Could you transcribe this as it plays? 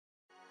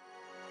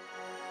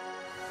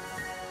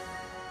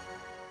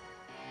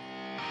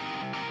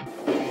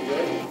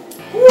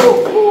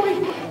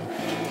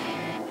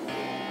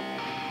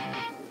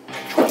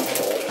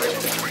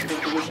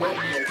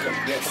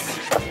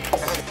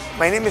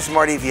My name is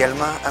Marty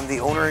Vielma. I'm the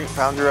owner and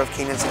founder of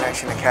Canines in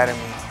Action Academy.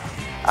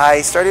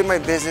 I started my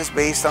business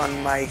based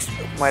on my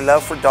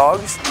love for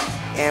dogs,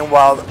 and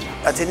while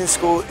attending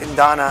school in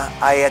Donna,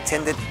 I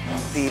attended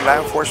the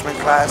law enforcement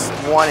class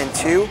 1 and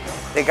 2.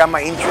 They got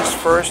my interest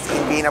first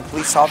in being a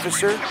police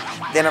officer,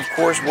 then of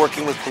course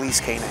working with police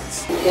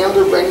canines.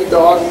 Handler, brand new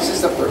dog. This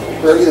is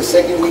barely the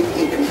second week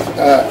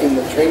in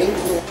the training.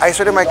 I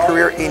started my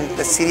career in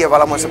the City of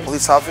Alamo as a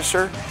police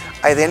officer.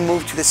 I then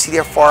moved to the City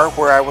of Pharr,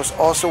 where I was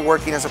also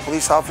working as a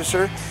police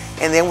officer,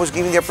 and then was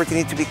given the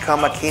opportunity to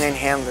become a canine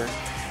handler.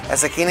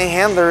 As a canine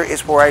handler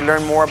is where I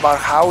learned more about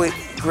how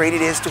great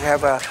it is to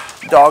have a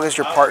dog as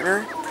your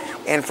partner.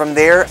 And from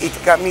there, it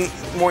got me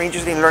more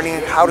interested in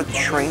learning how to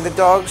train the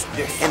dogs,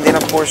 and then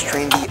of course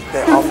train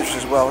the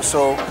officers as well.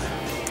 So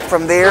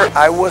from there,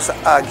 I was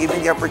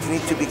given the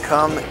opportunity to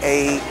become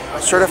a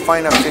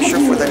certifying official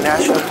for the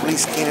National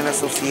Police Canine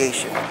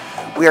Association.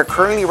 We are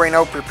currently right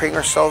now preparing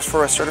ourselves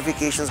for a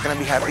certification that's going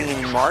to be happening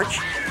in March.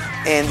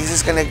 And this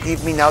is going to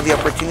give me now the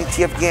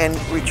opportunity of, again,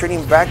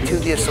 returning back to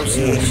the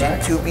association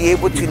to be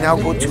able to now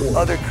go to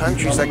other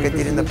countries like I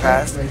did in the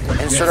past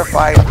and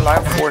certify law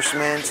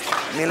enforcement,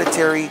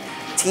 military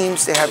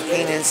teams that have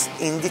canines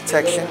in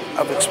detection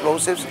of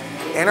explosives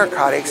and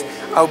narcotics.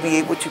 I'll be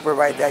able to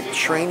provide that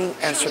training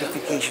and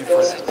certification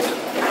for them.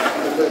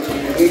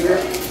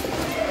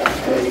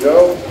 There you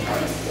go.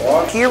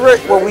 Here,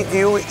 what we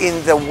do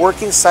in the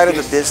working side of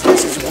the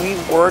business is we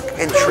work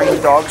and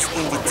train dogs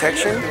in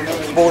detection,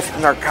 both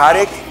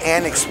narcotic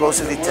and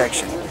explosive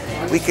detection.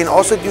 We can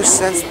also do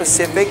sense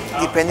specific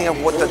depending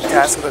on what the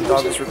task of the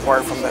dog is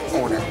required from the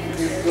owner.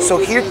 So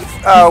here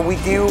we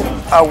do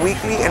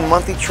weekly and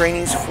monthly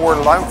trainings for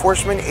law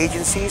enforcement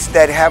agencies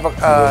that have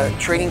a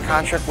training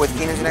contract with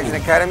Canines in Action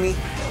Academy,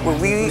 where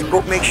we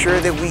go make sure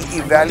that we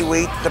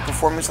evaluate the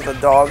performance of the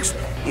dogs,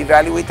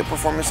 evaluate the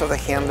performance of the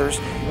handlers,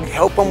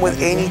 help them with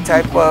any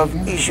type of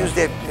issues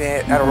that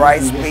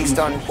arise based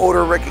on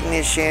odor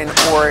recognition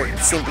or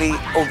simply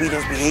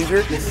obedience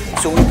behavior.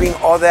 So we bring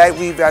all that,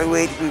 we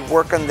evaluate, we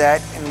work on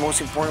that, and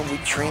most important, we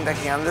train the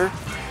handler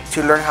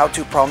to learn how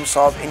to problem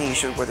solve any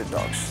issues with the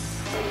dogs.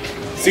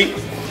 See.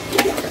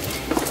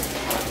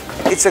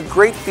 It's a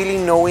great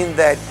feeling knowing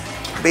that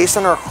based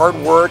on our hard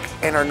work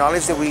and our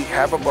knowledge that we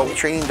have about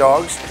training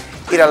dogs,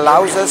 it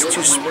allows us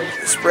to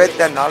spread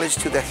that knowledge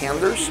to the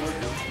handlers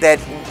that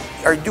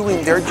are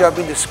doing their job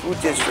in the school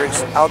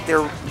districts out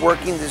there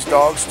working these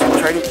dogs to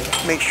try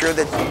to make sure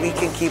that we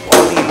can keep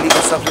all the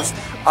illegal substances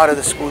out of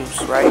the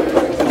schools, right?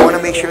 We want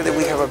to make sure that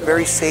we have a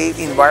very safe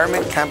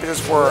environment,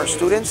 campuses for our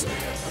students,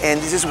 and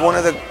this is one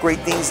of the great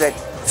things that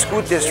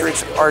school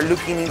districts are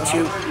looking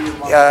into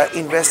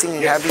investing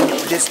in having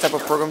this type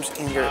of programs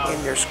in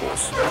their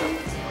schools.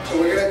 So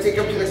we're going to take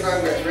them to the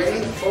climb, guys.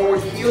 Ready?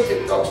 Forward heel,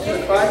 take dogs to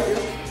the climb.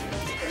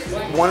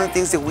 One of the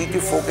things that we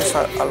do focus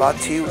a lot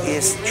to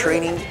is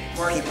training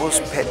people's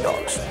pet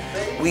dogs.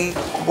 We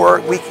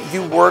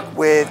do work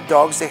with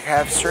dogs that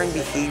have certain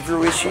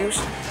behavioral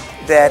issues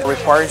that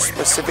require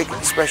specific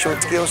special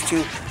skills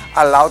to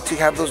allow to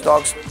have those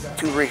dogs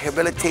to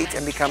rehabilitate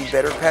and become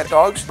better pet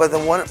dogs. But the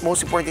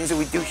most important things that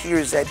we do here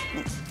is that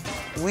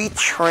we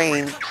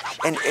train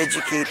and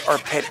educate our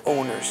pet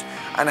owners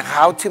on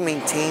how to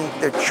maintain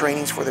their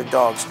trainings for their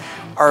dogs.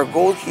 Our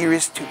goal here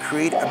is to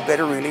create a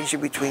better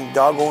relationship between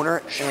dog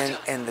owner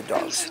and the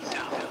dogs.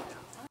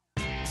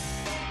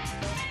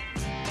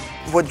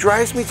 What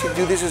drives me to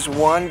do this is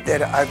one,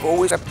 that I've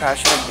always had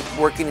passion of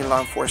working in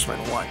law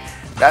enforcement. One,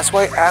 that's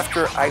why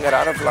after I got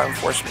out of law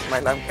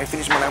enforcement, I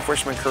finished my law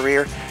enforcement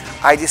career,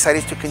 I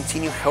decided to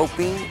continue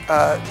helping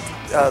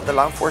the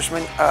law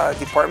enforcement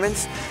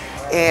departments.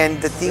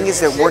 And the thing is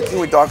that working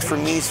with dogs for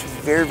me is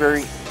very,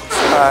 very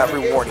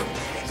rewarding,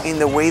 in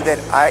the way that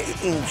I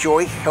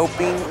enjoy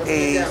helping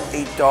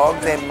a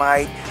dog that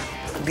might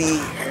be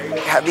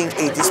having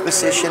a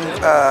disposition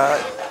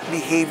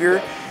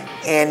behavior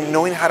and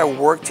knowing how to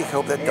work to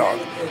help that dog.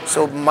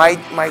 So my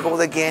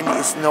goal again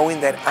is knowing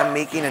that I'm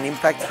making an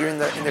impact here in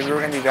the Rio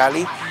Grande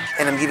Valley,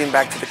 and I'm giving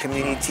back to the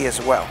community as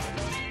well.